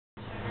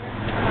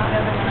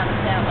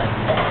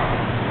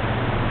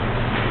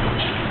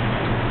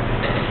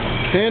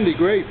Candy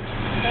grape.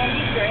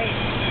 Candy grape.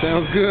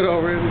 Sounds good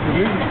already to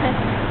me.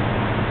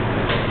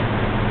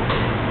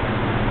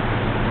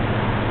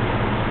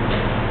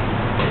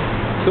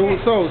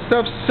 So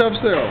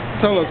ChefShel,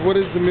 tell us, what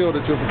is the meal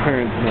that you're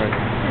preparing tonight?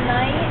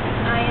 Tonight,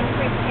 I am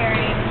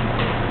preparing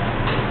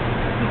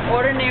some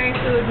ordinary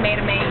food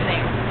made amazing.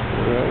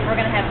 Right. We're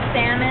going to have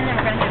salmon, and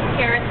we're going to have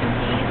carrots and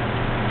peas,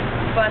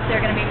 but they're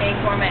going to be made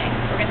gourmet.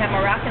 We're going to have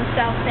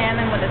Moroccan-style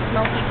salmon with a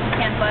smoky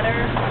pecan butter,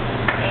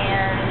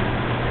 and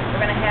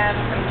we're going to have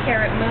some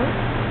carrot mousse,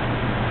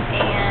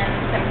 and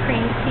some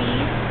cream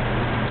peas,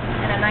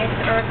 and a nice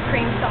herb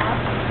cream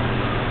sauce.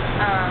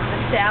 The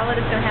salad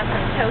is going to have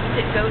some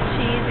toasted goat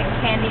cheese and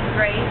candied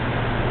grapes,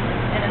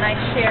 and a nice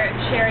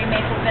cherry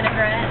maple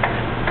vinaigrette.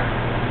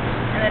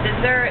 And the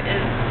dessert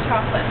is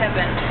chocolate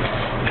heaven.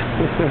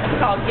 It's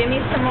called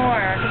Gimme Some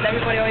More, because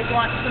everybody always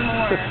wants some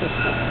more.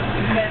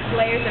 With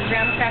layers of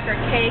graham cracker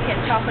cake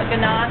and chocolate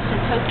ganache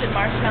and toasted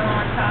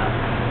marshmallow on top.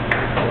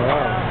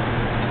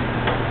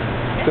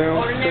 Wow. Sounds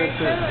ordinary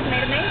fantastic. food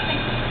made amazing.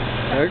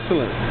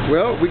 Excellent.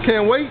 Well, we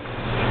can't wait.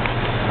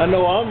 I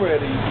know I'm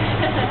ready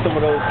for some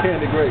of those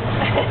candy grapes.